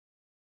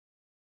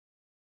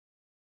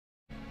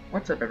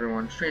What's up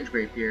everyone, Strange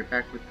Grape here,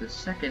 back with the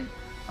second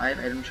 5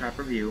 item shop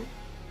review.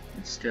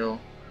 It's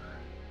still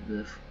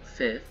the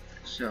 5th,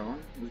 so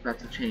it's about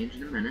to change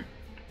in a minute.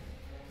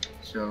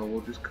 So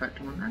we'll just cut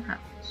to when that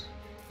happens.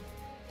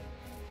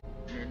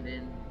 And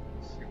in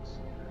 6,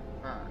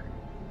 5, 4,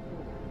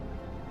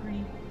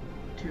 3,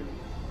 2,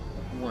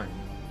 1.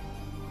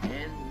 And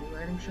the new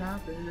item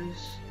shop is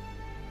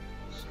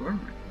Stormlight.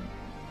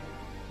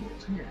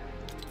 What's here?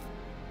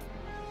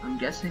 I'm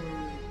guessing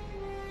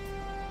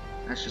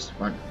that's just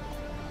fun.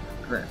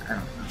 But I don't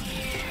know.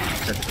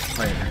 That's a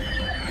glider.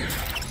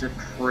 It's a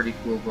pretty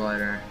cool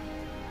glider.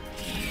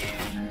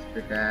 Nice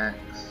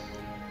pickaxe.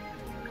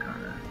 Got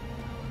a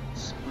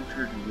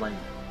splintered light.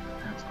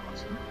 That's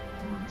awesome,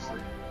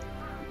 honestly.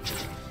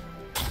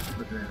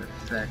 Look at that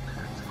effect.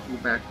 That's a cool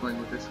back bling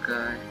with this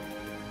guy.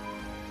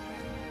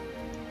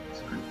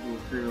 It's pretty cool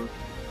too.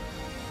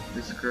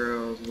 This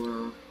girl as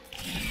well.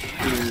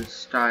 His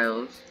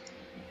styles.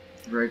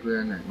 Regular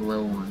and that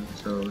glow one,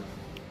 so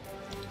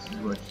this is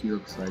what he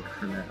looks like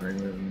for that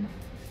regular one.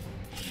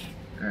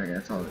 Alright,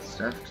 that's all this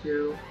stuff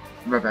too.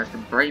 Right back to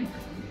Bright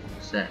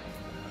set.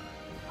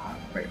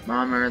 Bright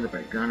Bomber, the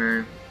Bright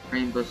Gunner,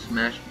 Rainbow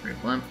Smash,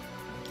 Bright Blimp,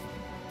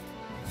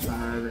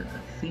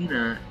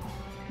 Athena,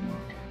 and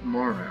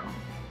Moro.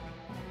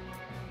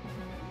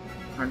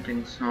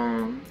 Hunting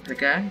Song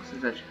Pickaxe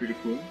is actually pretty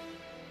cool.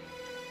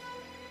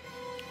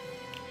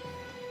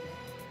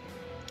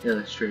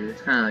 Illustrated.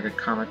 It's kind of like a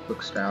comic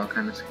book style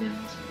kind of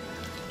skins.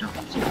 Don't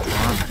see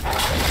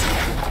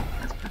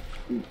that's pretty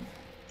cool.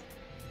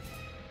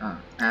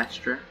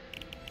 Astra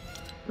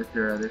with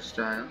their other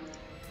style.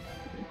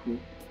 Pretty cool.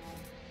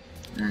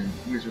 And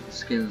here's what the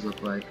skins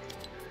look like.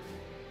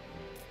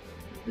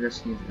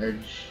 Destiny's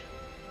Edge,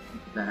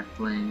 back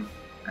bling.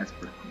 That's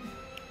pretty cool.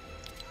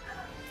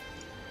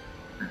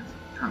 That's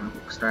comic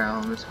book style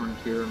on this one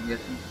too, I'm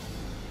guessing.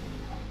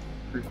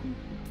 Pretty cool.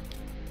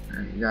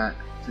 Alright, you got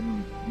the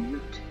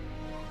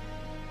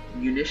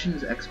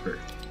Munitions Expert.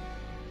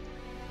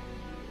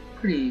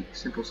 Pretty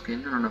simple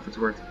skin. I don't know if it's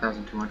worth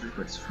 1,200,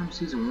 but it's from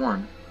season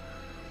 1,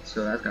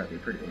 so that's gotta be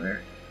pretty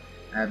rare.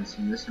 I haven't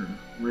seen this in a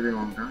really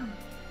long time.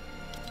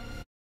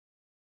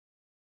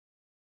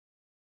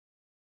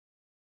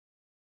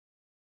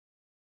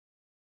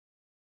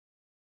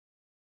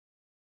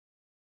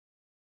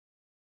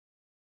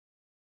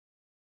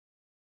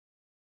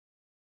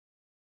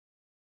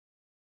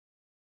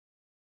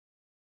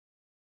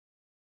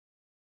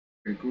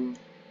 Pretty cool.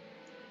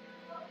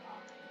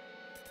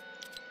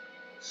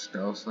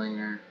 Spell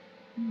Slinger.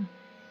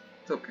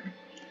 It's okay.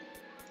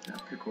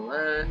 Got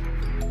Picolette.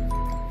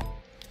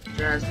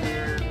 Jazz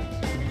Hands.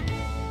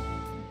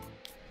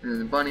 And then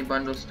the Bunny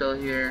Bundle's still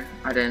here.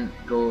 I didn't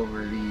go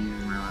over these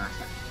in my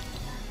last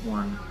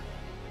one.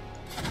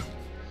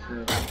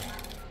 So,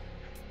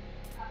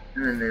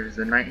 and then there's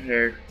the Night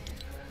Hare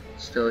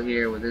still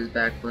here with his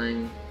back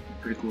bling.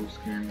 Pretty cool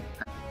skin.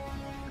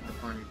 The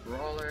Bunny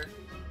Brawler.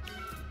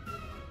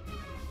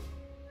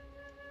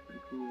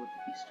 Cool with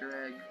the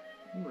Easter egg.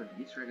 Ooh,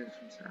 the Easter egg is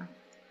from South.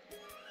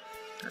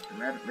 Got the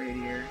Rabbit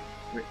Radiator.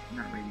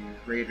 Not Radiator,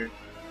 Raider.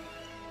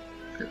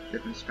 Got a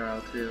different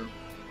style too.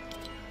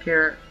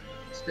 Carrot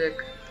Stick.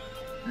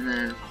 And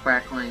then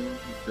Quackling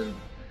with the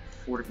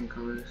 4 different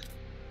colors.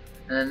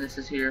 And then this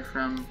is here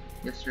from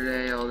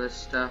yesterday, all this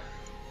stuff.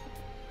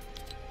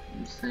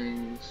 These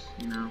things,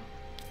 you know.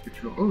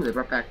 Oh, they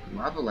brought back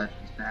Lava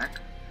Legends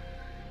back.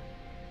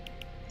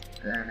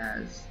 That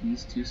has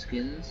these 2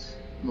 skins.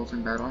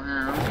 Molten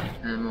Battlehound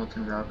and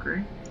Molten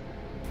Valkyrie,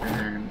 and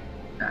then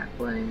back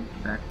bling,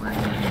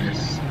 and this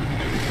is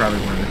probably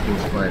one of the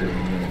coolest gliders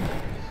in the game.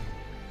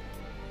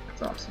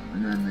 That's awesome.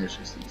 And then there's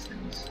just these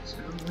things. So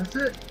that's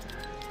it.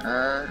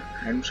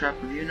 Item shop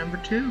review number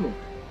 2.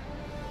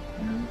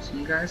 And see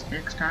you guys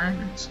next time,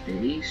 and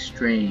stay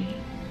strange.